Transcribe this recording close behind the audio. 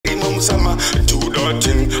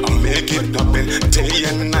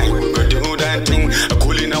and night. We do that thing,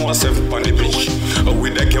 cooling ourselves on the beach.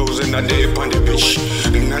 With the girls in the day on the beach.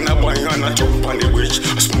 Nana boy on a jump on the beach.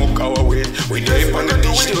 Smoke our weed, we day on the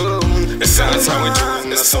beach. That's how we do in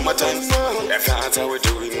the summertime. That's how we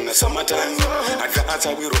do in the summertime. That's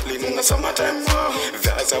how we roll in the summertime.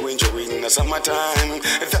 That's how we enjoy in the summertime.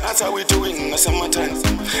 That's how we do in the summertime.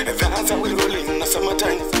 That's how we roll in the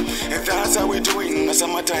summertime. That's how we do in the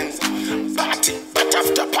summertime. Party, but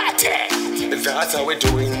after party. That's how we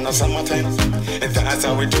do in the summertime. That's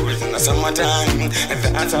how we do it in the summertime.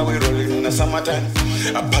 That's how we roll in the summertime.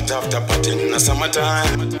 A part after party in the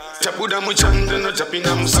summertime. Tapuda muchanda no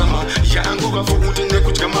tapina musama. Yangu gafuti ne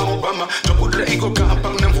kuchama Obama. Tapuda iko kapa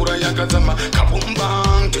ne mvura ya kazama. Kabumba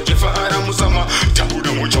tukifara musama.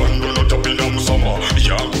 Tapuda muchanda no tapina musama.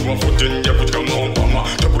 Yangu gafuti ne kuchama Obama.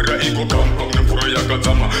 Tapuda iko kapa ne mvura ya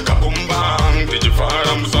kazama. Kabumba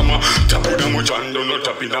tukifara musama. Tapuda muchanda no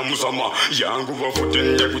tapina musama. Yangu gafuti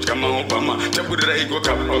ne kuchama Obama. Tapuda iko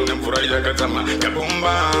kapa ne mvura ya kazama.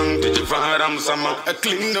 Kabumba tukifara musama. I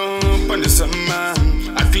clean up on the summer.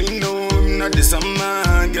 I clean up not the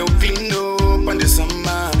summer. Girl clean up on the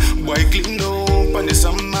summer. Boy clean up on the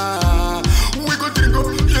summer. We go take up,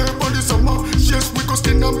 yeah, on the summer. Yes, we go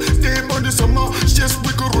stand up, stay on the summer. Yes,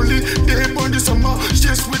 we go roll it, stay on the summer.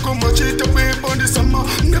 Yes, we go march it away on the summer.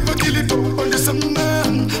 Never kill it up on the summer.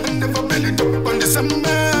 Never bell it up on the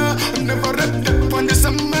summer. Never rap it on the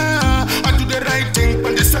summer. I do the right thing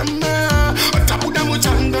on the summer. Tapuda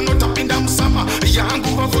muchanda no tapinda musama.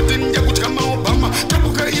 Yangu vafutin ya kuchama Obama.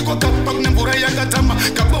 Tapuka iko kapak ne mvura ya katama.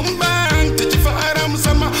 Kabomba tijifara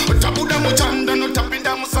musama. Tapuda muchanda no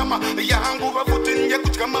tapinda musama. Yangu vafutin ya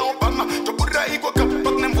kuchama Obama. Tapuda iko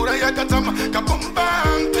kapak ne mvura ya katama. Kabomba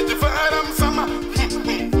tijifara musama.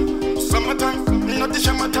 Summertime, not the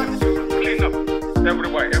summertime. Clean up,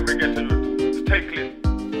 everywhere, every ghetto. Stay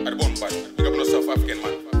clean. At one bite, we got no South African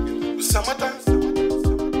man. Summertime.